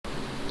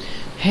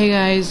Hey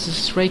guys,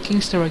 this is Ray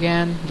Kingster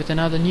again with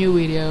another new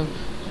video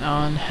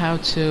on how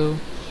to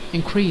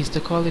increase the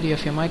quality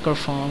of your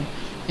microphone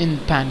in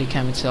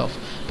Bandicam itself,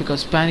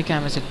 because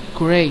Bandicam is a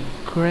great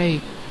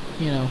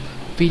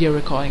video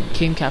recording,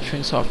 game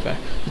capturing software.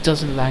 It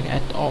doesn't lag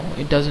at all.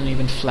 It doesn't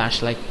even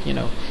flash like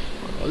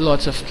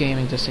lots of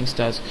gaming this thing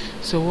does.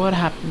 So what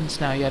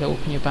happens now? You gotta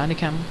open your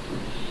Bandicam.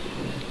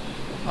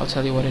 I'll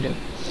tell you what to do.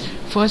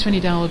 First, when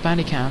you download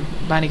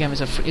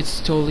Bandicam, it's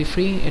totally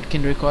free. It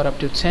can record up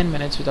to 10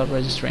 minutes without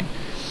registering.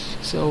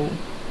 So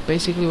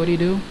basically what you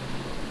do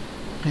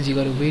is you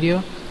go to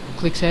video,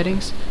 click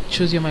settings,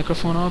 choose your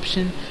microphone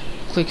option,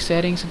 click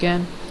settings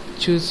again,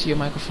 choose your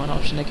microphone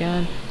option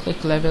again,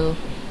 click level,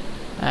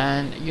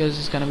 and yours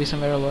is gonna be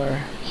somewhere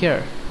over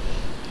here.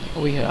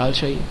 I'll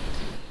show you.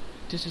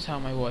 This is how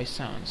my voice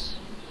sounds.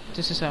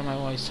 This is how my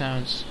voice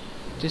sounds.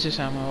 This is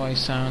how my voice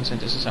sounds, and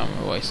this is how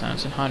my voice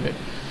sounds in 100.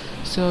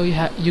 So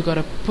you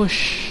gotta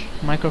push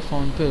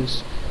microphone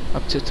boost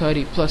up to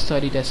 30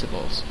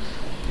 decibels.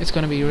 It's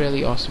gonna be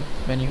really awesome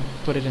when you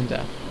put it in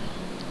there.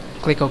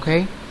 Click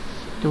OK.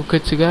 You're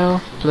good to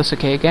go. Plus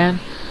OK again.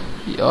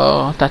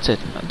 Oh, that's it.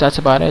 That's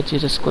about it. You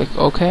just click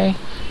OK,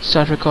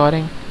 start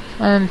recording,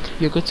 and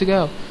you're good to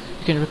go.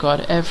 You can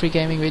record every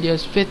gaming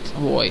videos with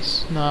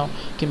voice. Now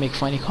you can make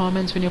funny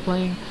comments when you're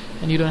playing,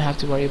 and you don't have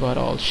to worry about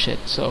all shit.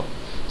 So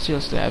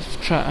seriously,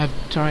 I've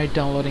tried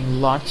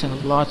downloading lots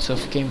and lots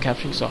of game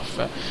capturing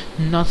software.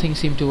 Nothing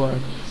seemed to work.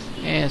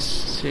 Yes,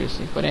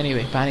 seriously. But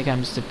anyway,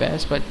 Bandicam is the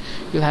best. But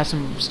you'll have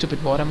some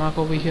stupid watermark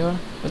over here,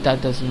 but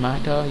that doesn't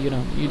matter.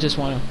 You just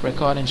want to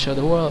record and show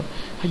the world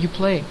how you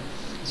play.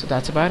 So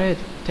that's about it.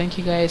 Thank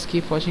you guys.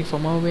 Keep watching for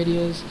more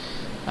videos.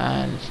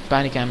 And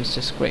Bandicam is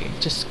just great.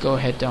 Just go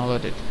ahead,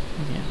 download it.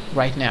 Yeah,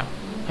 right now.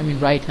 I mean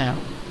right now.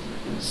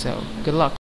 So good luck.